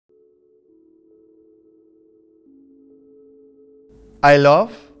I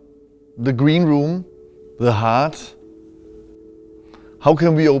love the green room, the heart. How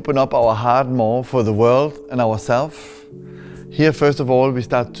can we open up our heart more for the world and ourselves? Here, first of all, we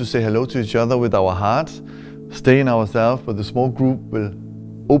start to say hello to each other with our heart, stay in ourselves, but the small group will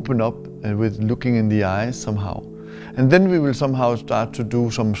open up and with looking in the eyes somehow. And then we will somehow start to do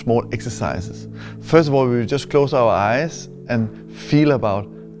some small exercises. First of all, we will just close our eyes and feel about,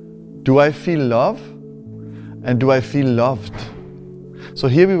 do I feel love? And do I feel loved? So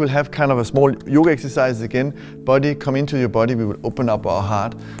here we will have kind of a small yoga exercise again. Body, come into your body. We will open up our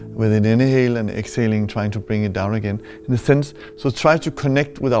heart with an inhale and exhaling, trying to bring it down again. In a sense, so try to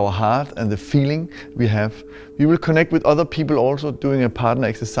connect with our heart and the feeling we have. We will connect with other people also, doing a partner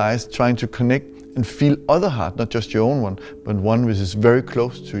exercise, trying to connect and feel other heart, not just your own one, but one which is very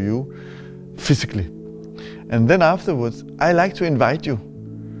close to you physically. And then afterwards, I like to invite you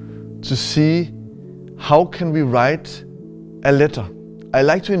to see how can we write a letter. I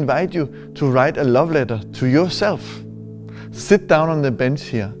like to invite you to write a love letter to yourself. Sit down on the bench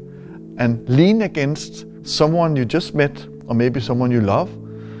here and lean against someone you just met, or maybe someone you love,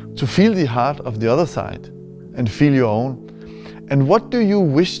 to feel the heart of the other side and feel your own. And what do you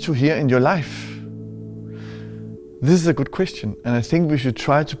wish to hear in your life? This is a good question, and I think we should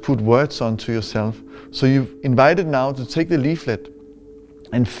try to put words onto yourself. So you've invited now to take the leaflet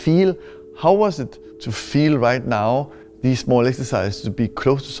and feel, how was it to feel right now these small exercises, to be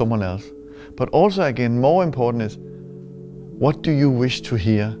close to someone else. But also again, more important is, what do you wish to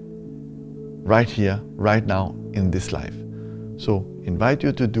hear right here, right now in this life? So invite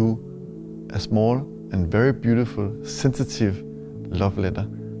you to do a small and very beautiful, sensitive love letter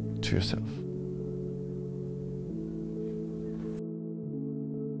to yourself.